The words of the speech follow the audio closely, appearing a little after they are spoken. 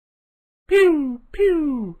Pew!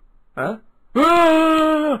 Pew! Huh?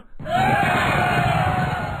 Ah!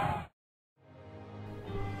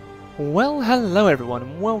 Well, hello everyone,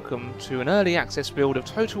 and welcome to an early access build of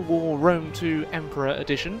Total War Rome 2 Emperor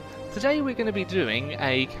Edition. Today we're going to be doing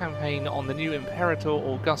a campaign on the new Imperator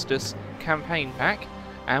Augustus Campaign Pack,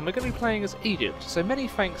 and we're going to be playing as Egypt. So many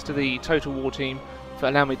thanks to the Total War team for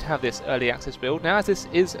allowing me to have this early access build. Now, as this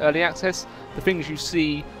is early access, the things you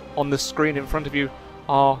see on the screen in front of you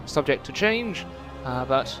are subject to change,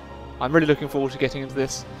 but I'm really looking forward to getting into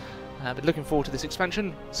this. Been looking forward to this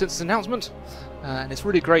expansion since its announcement, and it's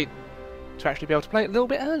really great to actually be able to play it a little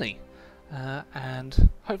bit early. And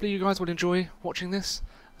hopefully you guys will enjoy watching this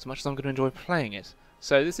as much as I'm going to enjoy playing it.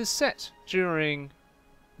 So this is set during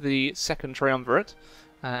the Second Triumvirate,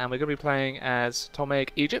 and we're going to be playing as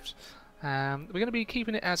Ptolemaic Egypt. We're going to be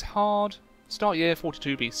keeping it as hard, start year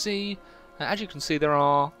 42 BC. As you can see, there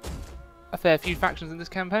are a fair few factions in this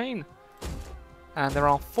campaign, and there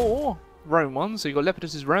are 4 Rome ones. So you've got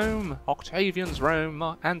Lepidus' Rome, Octavian's Rome,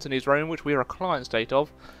 Marc Antony's Rome, which we are a client state of,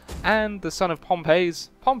 and the son of Pompey's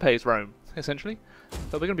Rome, essentially.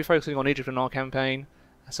 But we're going to be focusing on Egypt in our campaign,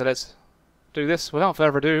 so let's do this. Without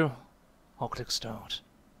further ado, I'll click start.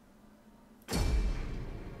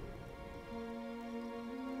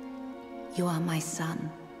 You are my son,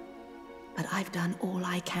 but I've done all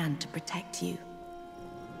I can to protect you.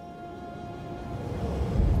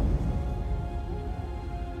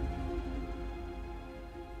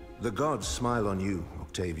 The gods smile on you,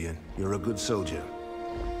 Octavian. You're a good soldier.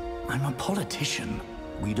 I'm a politician.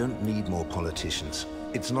 We don't need more politicians.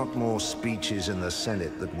 It's not more speeches in the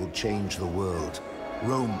Senate that will change the world.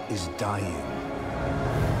 Rome is dying.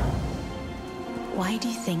 Why do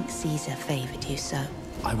you think Caesar favored you so?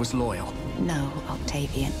 I was loyal. No,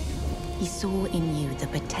 Octavian. He saw in you the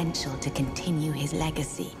potential to continue his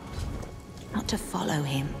legacy. Not to follow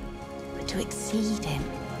him, but to exceed him.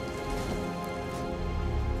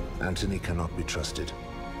 Antony cannot be trusted.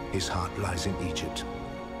 His heart lies in Egypt.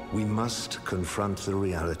 We must confront the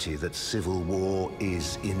reality that civil war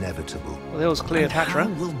is inevitable. Well, there was Cleopatra,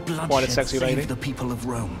 And how will quite a bloodshed sexy save lady. the people of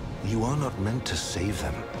Rome? You are not meant to save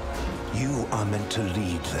them. You are meant to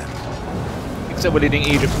lead them. Except we're leading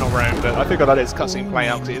Egypt, not Rome, but I think I'll let this cutscene All play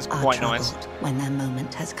out because men it is are quite nice. troubled when their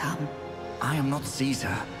moment has come. I am not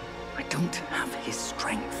Caesar. I don't have his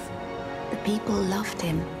strength. The people loved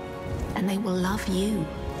him, and they will love you.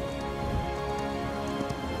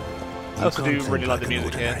 I also do You can't really think like the an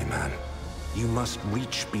music here. ordinary man. You must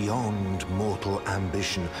reach beyond mortal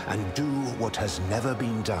ambition and do what has never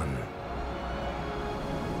been done.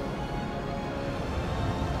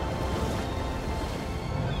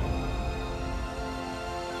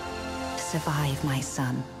 To survive, my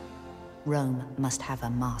son, Rome must have a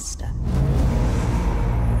master.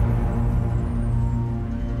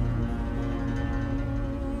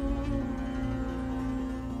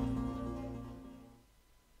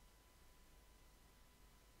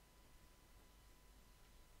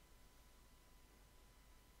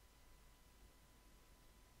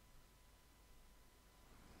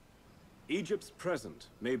 Egypt's present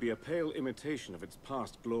may be a pale imitation of its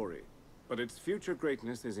past glory, but its future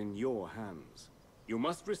greatness is in your hands. You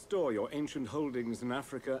must restore your ancient holdings in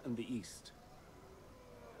Africa and the East.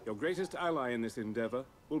 Your greatest ally in this endeavor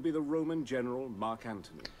will be the Roman general Marc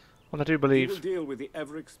Antony. Well, I do He will believe deal with the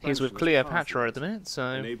ever-expansion he's with of Cleopatra at the castles, minute,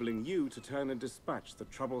 so enabling you to turn and dispatch the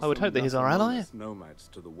troublesome I would hope that he's our ally. Lacedaemonian nomads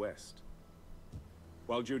to the west.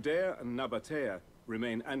 While Judea and Nabatea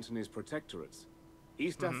remain Antony's protectorates,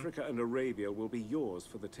 East Africa and Arabia will be yours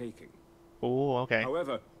for the taking. oh, okay.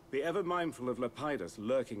 However, be ever mindful of Lepidus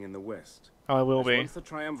lurking in the west. I will As be. once the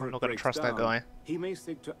triumvirate I'm not going to breaks trust that down, guy. He may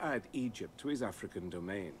seek to add Egypt to his African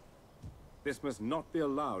domain. This must not be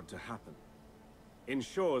allowed to happen.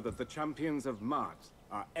 Ensure that the champions of Mars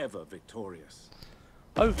are ever victorious.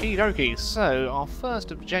 Okie dokie, so our first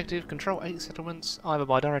objective, control 8 settlements, either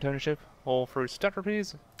by direct ownership or through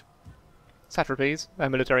satrapies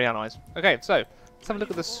and military allies. Okay, so let's have a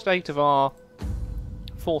look at the state of our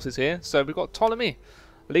forces here. So we've got Ptolemy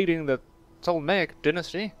leading the Ptolemaic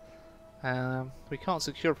dynasty. We can't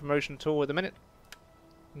secure a promotion at all at the minute.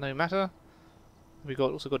 No matter. We've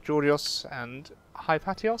also got Georgios and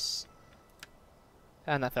Hypatios.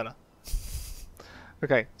 And that fella.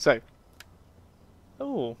 Okay, so.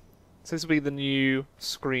 Oh, so this will be the new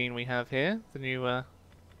screen we have here. The new,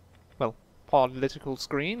 well, political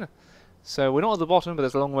screen. So we're not at the bottom, but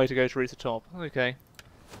there's a long way to go to reach the top. Okay.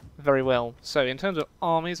 Very well. So in terms of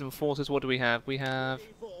armies and forces, what do we have? We have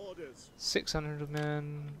 600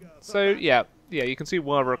 men. So yeah, you can see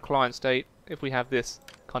why we're a client state if we have this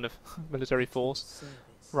kind of military force.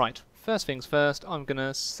 Right, first things first, I'm going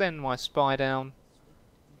to send my spy down,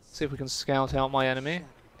 see if we can scout out my enemy.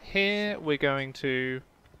 Here we're going to...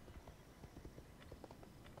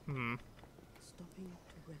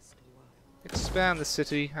 expand the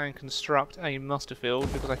city and construct a muster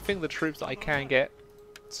field, because I think the troops that I can get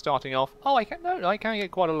starting off... Oh, I can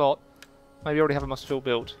get quite a lot. Maybe I already have a muster field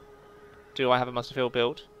built. Do I have a muster field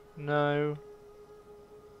built? No.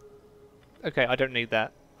 Okay, I don't need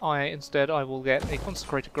that. Instead I will get a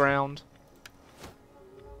consecrated ground.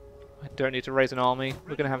 I don't need to raise an army.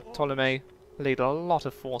 We're going to have Ptolemy lead a lot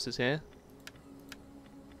of forces here.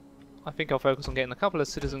 I think I'll focus on getting a couple of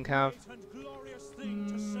citizen cav.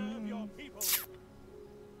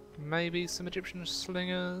 Maybe some Egyptian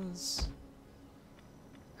slingers.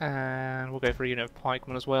 And we'll go for a unit of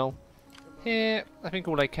pikemen as well. Here, I think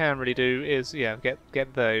all I can really do is, yeah,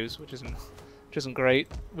 get those, which isn't great.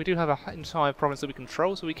 We do have an entire province that we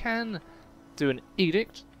control, so we can do an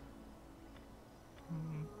edict.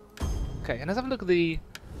 Okay, and let's have a look at the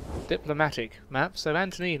diplomatic map. So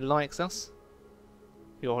Antony likes us.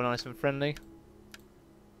 You're nice and friendly.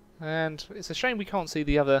 And it's a shame we can't see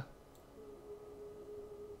the other...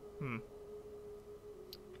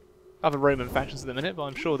 other Roman factions at the minute, but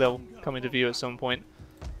I'm sure they'll come into view at some point.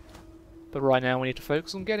 But right now we need to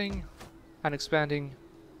focus on getting and expanding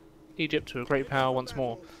Egypt to a great power once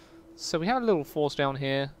more. So we have a little force down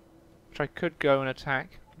here, which I could go and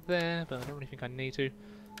attack there, but I don't really think I need to.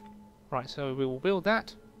 Right, so we will build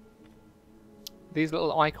that. These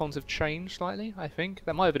little icons have changed slightly, I think.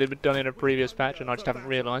 That might have been done in a previous patch and I just haven't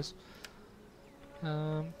realised.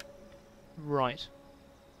 Right.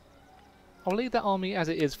 I'll leave that army as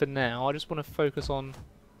it is for now. I just want to focus on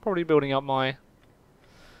probably building up my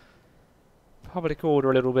public order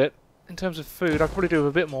a little bit. In terms of food, I'll probably do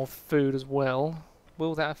a bit more food as well.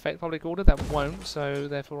 Will that affect public order? That won't, so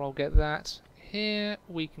therefore I'll get that. Here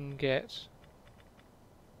we can get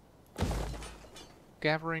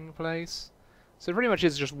gathering place. So it pretty much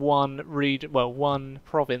is just one region, well, one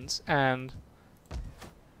province and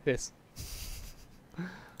this.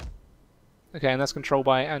 Okay, and that's controlled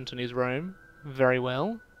by Antony's Rome. Very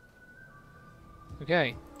well.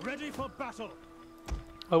 Okay. Ready for battle.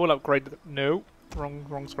 I will upgrade the... No.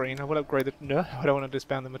 Wrong screen. I will upgrade the... No, I don't want to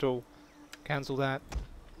disband them at all. Cancel that.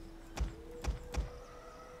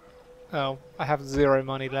 Oh, I have 0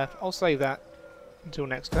 money left. I'll save that until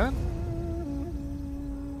next turn.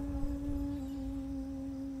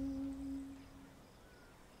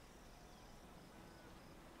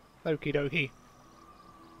 Okie dokie.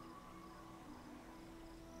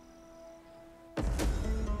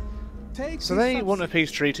 So they want a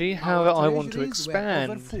peace treaty, however I want to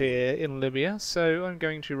expand here in Libya, so I'm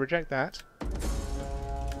going to reject that.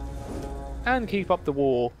 And keep up the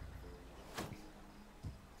war.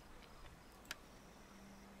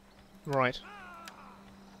 Right.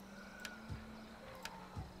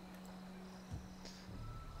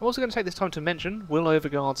 I'm also going to take this time to mention Will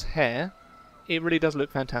Overgard's hair. It really does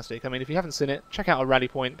look fantastic. I mean, if you haven't seen it, check out a rally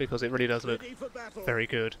point because it really does look very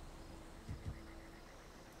good.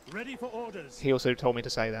 Ready for orders. He also told me to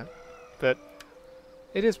say that, but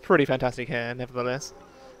it is pretty fantastic hair, nevertheless.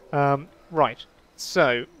 Right,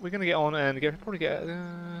 so we're going to get on and probably get.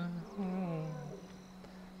 I'm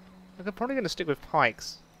probably going to stick with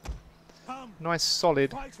pikes. Nice,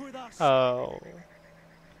 solid. Oh,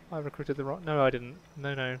 I recruited the right. No, I didn't.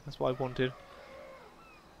 No, that's what I wanted.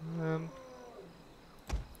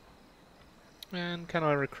 And can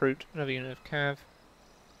I recruit another unit of cav?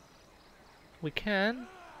 We can.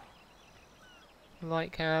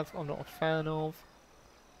 Light cav, I'm not a fan of.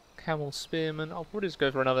 Camel spearmen, I'll probably just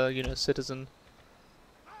go for another unit of citizen.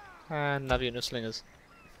 And another unit of slingers.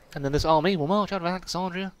 And then this army will march out of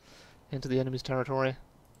Alexandria into the enemy's territory.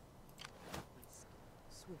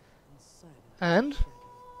 And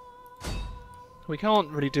we can't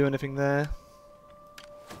really do anything there.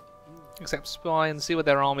 Except spy and see where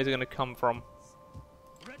their armies are going to come from.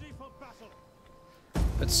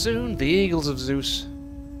 But soon the eagles of Zeus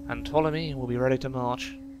and Ptolemy will be ready to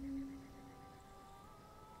march.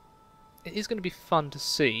 It is going to be fun to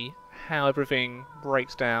see how everything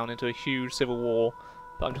breaks down into a huge civil war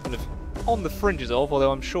that I'm just kind of on the fringes of,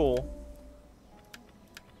 although I'm sure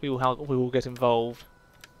we will get involved.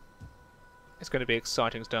 It's going to be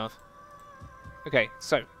exciting stuff. Okay,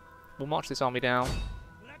 so we'll march this army down.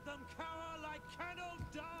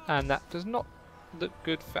 And that does not look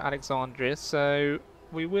good for Alexandria, so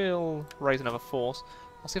we will raise another force.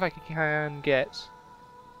 I'll see if I can get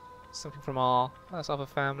something from our... That's other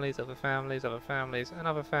families, and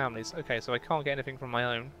other families. Okay, so I can't get anything from my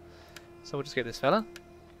own. So we'll just get this fella.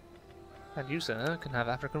 And you, sir, can have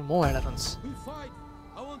African war elephants. We fight.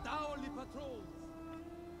 I want our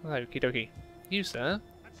Okie dokie. You, sir,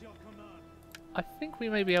 At your command. I think we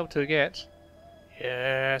may be able to get...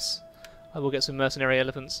 Yes! I will get some mercenary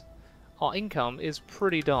elephants. Our income is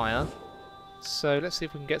pretty dire, so let's see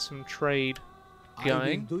if we can get some trade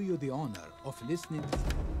going. I will do you the honor of listening.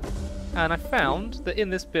 And I found that in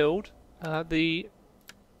this build, the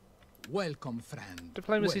Welcome, friend.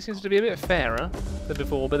 diplomacy Welcome. seems to be a bit fairer than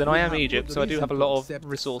before, but then I We am have Egypt, good so I do reason have a to lot accept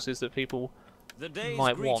of resources that people The day's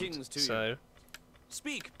might want, greetings to so... you.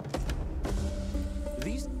 Speak.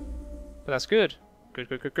 These But that's good. Good,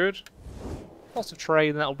 good, good, good. Lots of trade,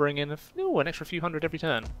 and that'll bring in an extra few hundred every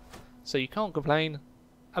turn. So you can't complain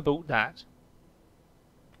about that.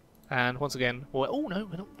 And once again, well, oh no,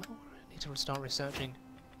 we're not, oh, I need to start researching.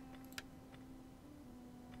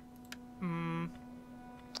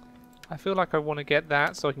 I feel like I want to get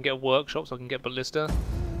that so I can get a workshop, so I can get ballista,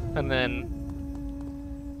 and then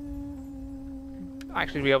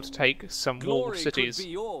actually be able to take some walled glory cities. could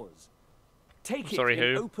be yours. Take I'm sorry, it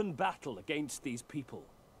in who? open battle against these people.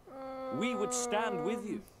 We would stand with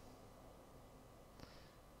you.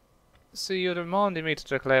 So you're demanding me to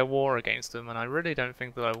declare war against them, and I really don't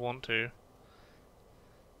think that I want to.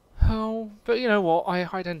 Oh, but you know what?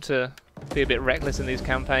 I tend to be a bit reckless in these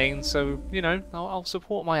campaigns, so, you know, I'll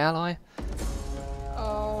support my ally.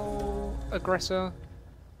 Oh, aggressor.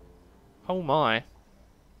 Oh my.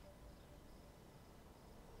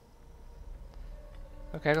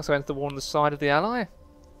 Okay, let's go into the war on the side of the ally.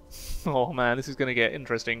 Oh man, this is going to get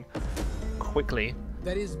interesting quickly.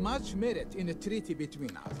 There is much merit in a treaty between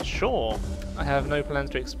us. Sure. I have no plans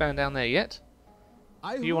to expand down there yet.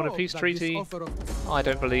 I You want a hope peace that treaty? this offer of I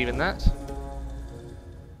don't believe in that.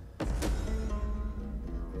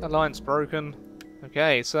 Alliance broken.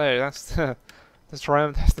 Okay, so that's the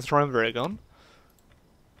triumvirate gone.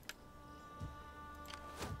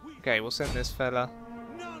 Okay, we'll send this fella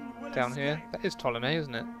None will down here. escape. That is Ptolemy,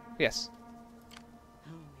 isn't it? Yes.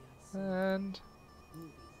 And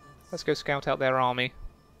let's go scout out their army.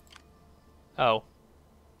 Oh.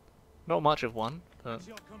 Not much of one, but At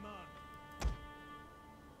your command.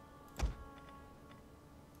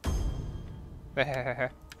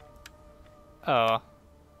 oh.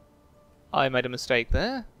 I made a mistake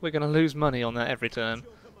there. We're going to lose money on that every turn.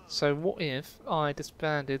 So what if I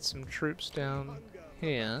disbanded some troops down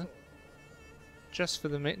here? Just for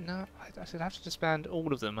the no, I should have to disband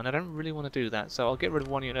all of them, and I don't really want to do that, so I'll get rid of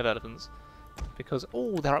one unit of elephants. Because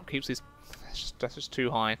all their upkeeps is that's just too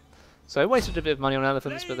high. So I wasted a bit of money on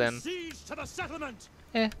elephants, but Lay then siege to the settlement.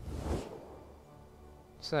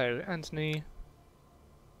 So, Antony...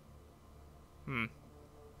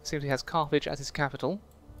 Seems he has Carthage as his capital.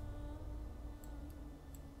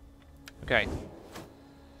 Okay.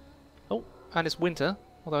 Oh, and it's winter,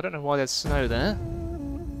 although I don't know why there's snow there.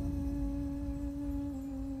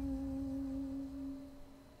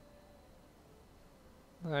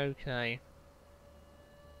 Okay.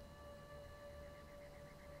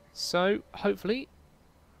 So, hopefully,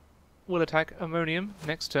 we'll attack Ammonium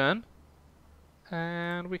next turn,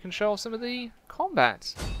 and we can show off some of the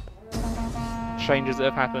combat changes that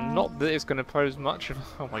have happened. Not that it's going to pose much of...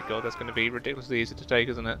 Oh my god, that's going to be ridiculously easy to take,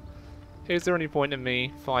 isn't it? Is there any point in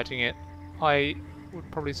me fighting it? I would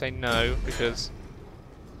probably say no, because...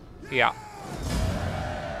 Yeah.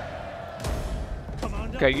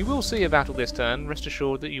 Commander. Okay, you will see a battle this turn, rest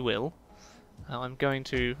assured that you will. I'm going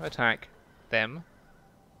to attack them.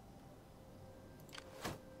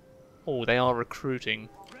 Oh, they are recruiting.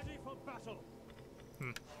 Ready for battle.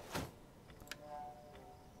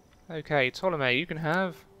 Okay, Ptolemy, you can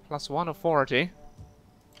have +1 authority.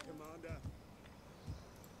 Commander.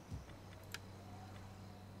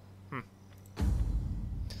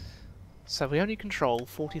 So we only control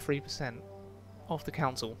 43% of the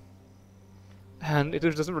council. And it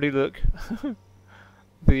just doesn't really look...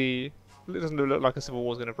 it doesn't look like a civil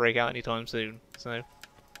war is going to break out anytime soon, so...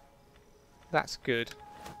 That's good.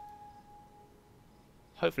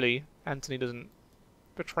 Hopefully, Antony doesn't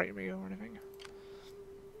betray me or anything.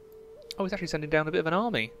 Oh, he's actually sending down a bit of an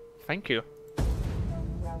army. Thank you.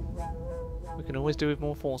 We can always do with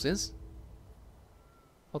more forces.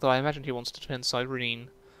 Although I imagine he wants to turn Cyrene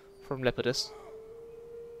from Lepidus.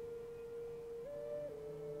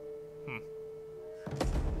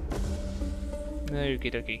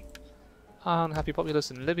 Okie dokie. Unhappy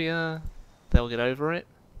populace in Libya. They'll get over it.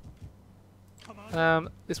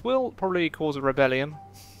 This will probably cause a rebellion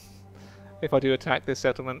if I do attack this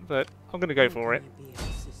settlement, but I'm going to go for it.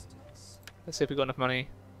 Let's see if we've got enough money.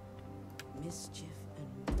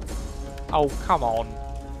 Oh, come on.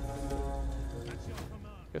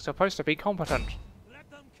 You're supposed to be competent. Let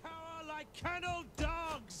them cower like kennel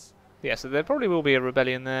dogs. Yeah, so there probably will be a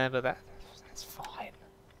rebellion there, but that's fine.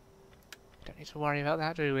 Don't need to worry about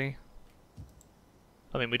that, do we?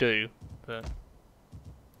 I mean, we do, but...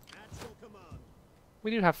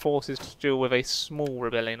 we do have forces to deal with a small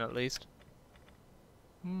rebellion, at least.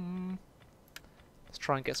 Let's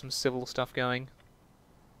try and get some civil stuff going.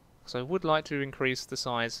 So I would like to increase the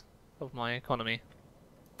size of my economy.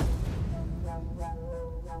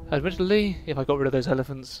 Admittedly, if I got rid of those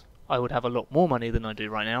elephants, I would have a lot more money than I do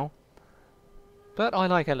right now. But I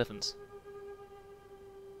like elephants.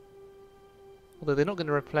 Although they're not going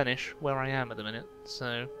to replenish where I am at the minute,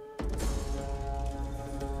 so...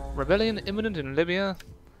 rebellion imminent in Libya?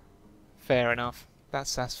 Fair enough.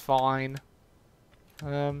 That's fine.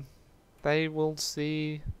 They will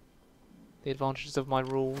see the advantages of my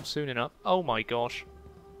rule soon enough. Oh my gosh.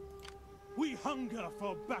 We hunger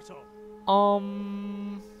for battle.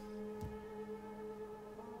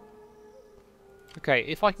 Okay,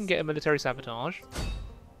 if I can get a military sabotage.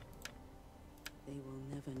 They will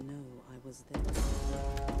never know I was there.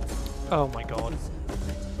 Oh my god.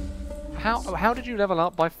 How did you level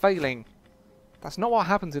up by failing? That's not what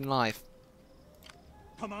happens in life.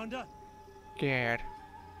 Commander. Scared.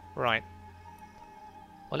 Right.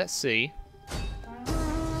 Well, let's see.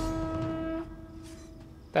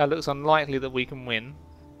 That looks unlikely that we can win.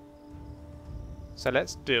 So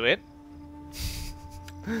let's do it.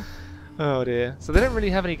 Oh dear. So they don't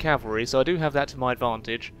really have any cavalry, so I do have that to my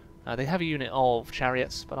advantage. They have a unit of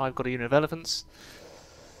chariots, but I've got a unit of elephants.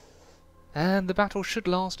 And the battle should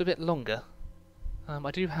last a bit longer.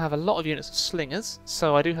 I do have a lot of units of slingers,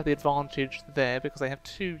 so I do have the advantage there because they have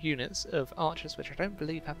 2 units of archers, which I don't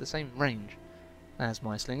believe have the same range as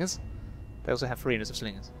my slingers. They also have 3 units of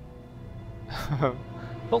slingers.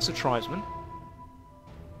 Lots of tribesmen.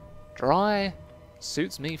 Dry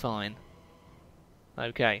suits me fine.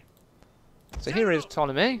 Okay. So here is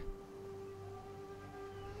Ptolemy.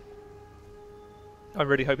 I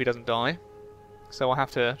really hope he doesn't die. So I'll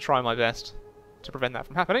have to try my best to prevent that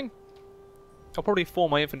from happening. I'll probably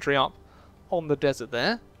form my infantry up on the desert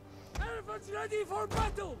there. Elephants ready for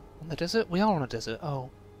battle. On the desert? We are on a desert. Oh,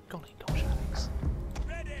 golly gosh, Alex.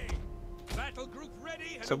 Ready. Battle group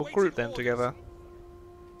ready. So we'll group them together.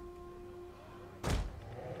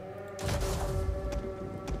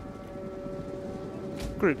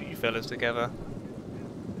 Group you fellas together.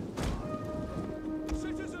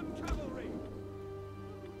 Citizen cavalry.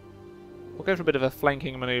 We'll go for a bit of a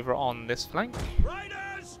flanking manoeuvre on this flank.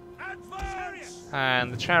 Riders, advance.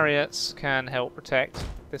 And the chariots can help protect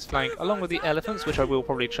this flank, along with the elephants, which I will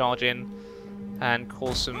probably charge in and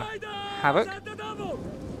cause some havoc.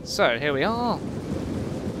 So, here we are.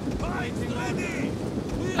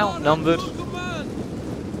 Outnumbered.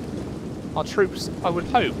 Our troops, I would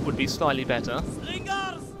hope, would be slightly better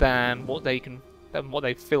than what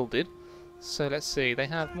they fielded. So let's see, they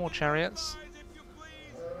have more chariots.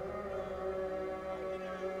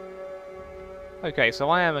 Okay, so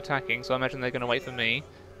I am attacking, so I imagine they're going to wait for me.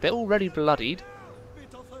 They're already bloodied.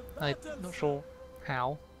 I'm not sure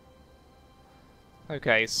how.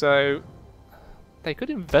 Okay, so they could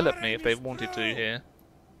envelop me if they wanted to here.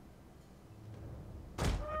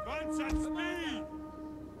 Advance at speed.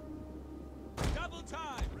 Double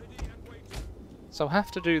time. Ready and waiting. So I'll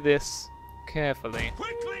have to do this carefully.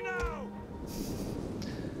 Quickly now.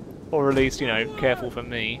 Or at least, you know, careful for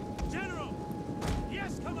me. General.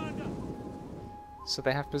 Yes, Commander. So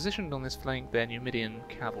they have positioned on this flank their Numidian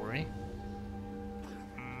cavalry.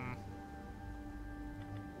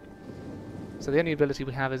 So the only ability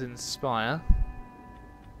we have is Inspire.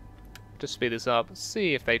 To speed this up,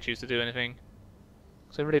 see if they choose to do anything.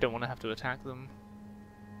 So I really don't want to have to attack them.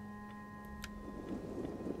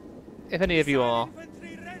 If any of you are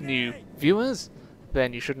new viewers,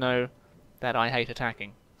 then you should know that I hate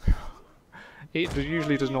attacking. It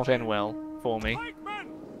usually does not end well for me.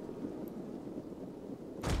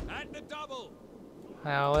 And the double.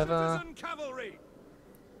 However, Citizen cavalry.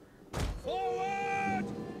 Forward.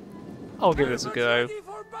 I'll give this a go. Ready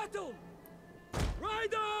for battle.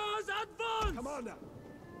 Riders, advance. Commander.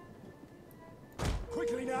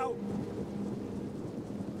 Quickly now.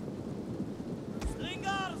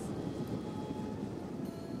 Slingers.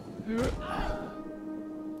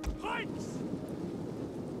 Pikes.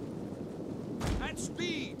 And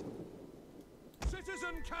speed.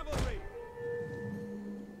 Citizen cavalry.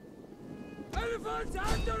 Elephants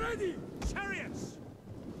at the ready. Chariots.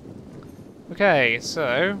 Okay,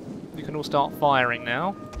 so you can all start firing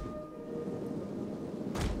now.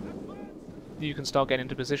 You can start getting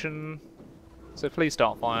into position. So please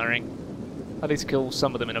start firing. At least kill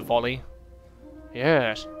some of them in a volley.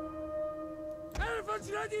 Yes.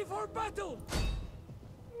 Elephants ready for battle.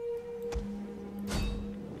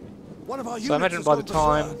 One of our So I imagine by the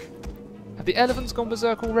time... Have the elephants gone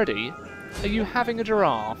berserk already? Are you having a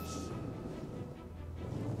giraffe?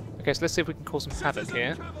 Okay, so let's see if we can cause some havoc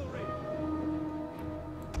here.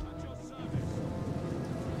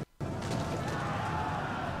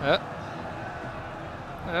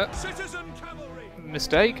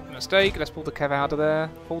 Mistake, mistake, let's pull the cav out of there,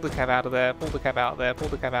 pull the cav out of there, pull the cav out of there, pull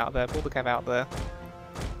the cav out of there, pull the cav out of there.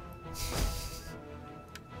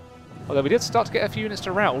 Although we did start to get a few units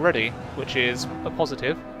to rout already, which is a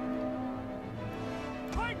positive.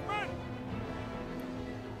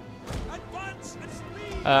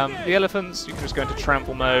 The elephants, you can just go into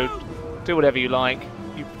trample mode, do whatever you like.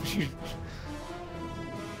 You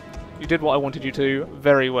did what I wanted you to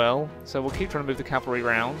very well, so we'll keep trying to move the cavalry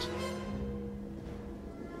round.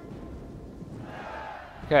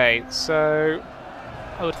 Okay, so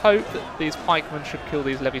I would hope that these pikemen should kill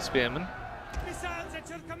these levy spearmen.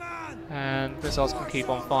 And missiles can keep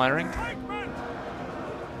on firing.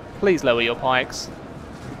 Please lower your pikes.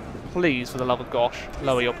 Please, for the love of gosh,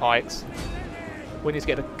 lower your pikes. We need to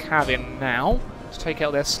get a cav in now to take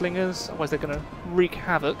out their slingers, otherwise they're going to wreak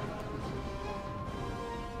havoc.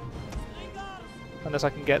 Unless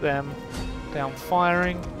I can get them down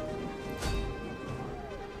firing.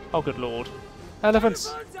 Oh good lord.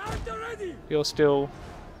 Elephants! You're still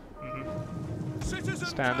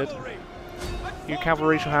standard. You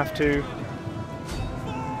cavalry shall have to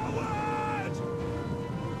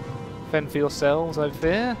fend for yourselves, I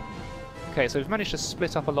fear. Okay, so we've managed to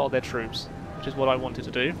split up a lot of their troops, which is what I wanted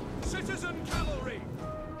to do.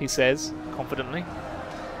 He says, confidently.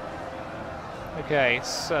 Okay,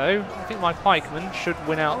 so I think my pikeman should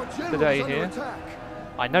win out the day here.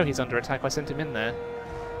 I know he's under attack, I sent him in there.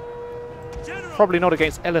 Probably not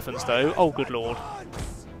against elephants though, oh good lord.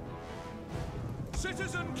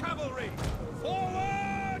 Citizen cavalry,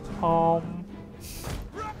 forward! Oh,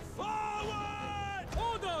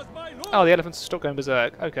 the elephants stopped going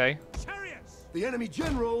berserk, okay. The enemy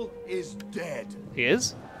general is dead. He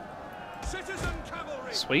is? Citizen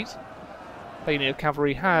cavalry. Sweet. The unit of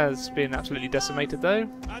cavalry has been absolutely decimated though.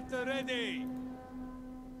 At the ready.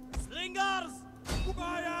 Slingers,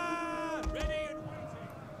 fire! Ready and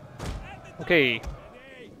waiting. Okay.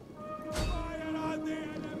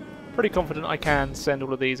 Pretty confident I can send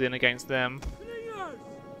all of these in against them.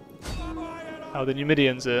 Oh, the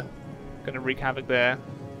Numidians are going to wreak havoc there.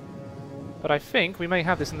 But I think we may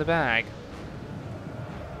have this in the bag.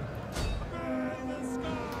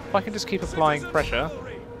 If I can just keep applying pressure.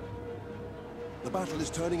 The battle is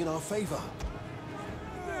turning in our favor.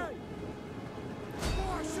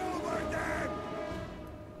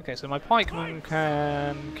 Okay, so my pikemen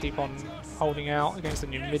can keep on holding out against the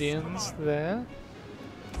Numidians there.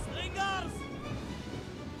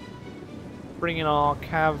 Bring in our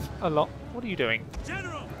cav a lot. What are you doing?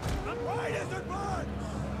 General,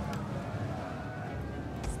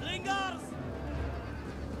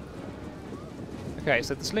 okay,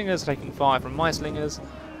 so the slingers are taking fire from my slingers.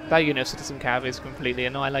 Their unit of citizen cav is completely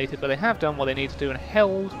annihilated, but they have done what they need to do and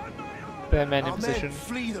held their men in position.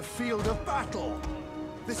 Flee the field of battle.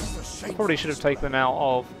 This is a shame. Probably should have taken them out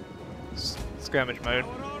of skirmish mode.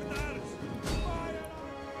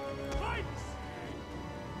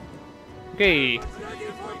 Okay.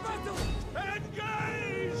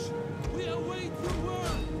 we await your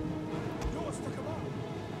word. Yours to command.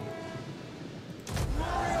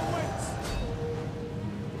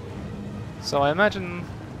 So I imagine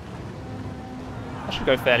that should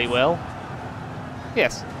go fairly well.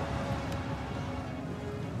 Yes.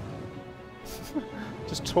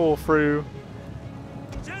 Just tore through.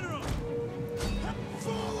 General,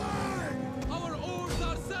 our orders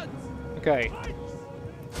are set. Okay.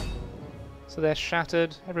 So they're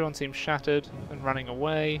shattered. Everyone seems shattered and running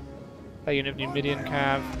away. A unit of Numidian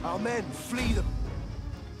cav. Our men flee the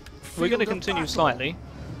We're going to continue slightly.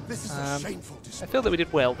 This is a shameful I feel that we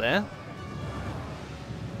did well there.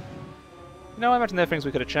 No, I imagine there are things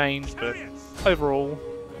we could have changed, but overall,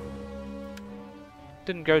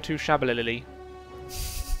 didn't go too shabbily.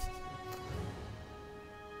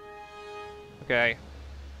 Okay.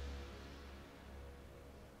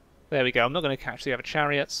 There we go. I'm not going to catch the other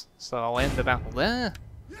chariots, so I'll end the battle there.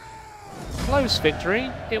 Close victory.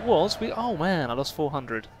 It was. Oh man, I lost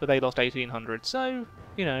 400, but they lost 1800. So,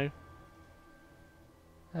 you know.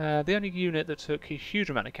 The only unit that took a huge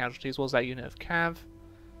amount of casualties was that unit of cav.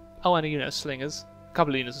 Oh, and a unit of slingers. A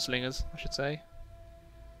couple of units of slingers, I should say.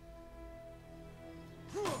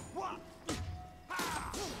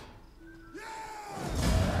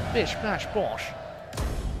 Bish, bash, bosh.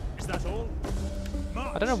 Is that all?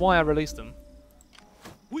 I don't know why I released them.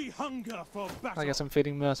 We hunger for battle. I guess I'm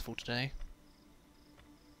feeling merciful today.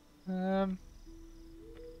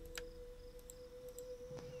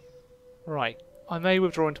 Right, I may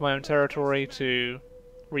withdraw into my own territory to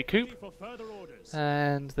recoup,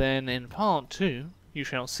 and then in part 2 you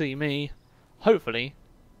shall see me, hopefully,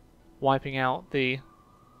 wiping out the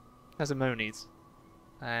Asamones.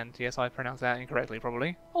 And yes, I pronounced that incorrectly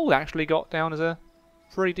probably. Oh, that actually got down as a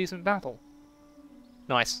pretty decent battle.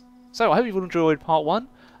 Nice. So I hope you've all enjoyed part 1.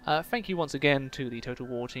 Thank you once again to the Total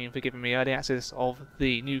War team for giving me early access of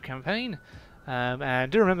the new campaign.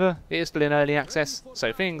 And do remember, it is still in early access,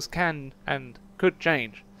 so things can and could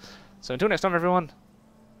change. So until next time everyone,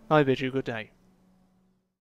 I bid you good day.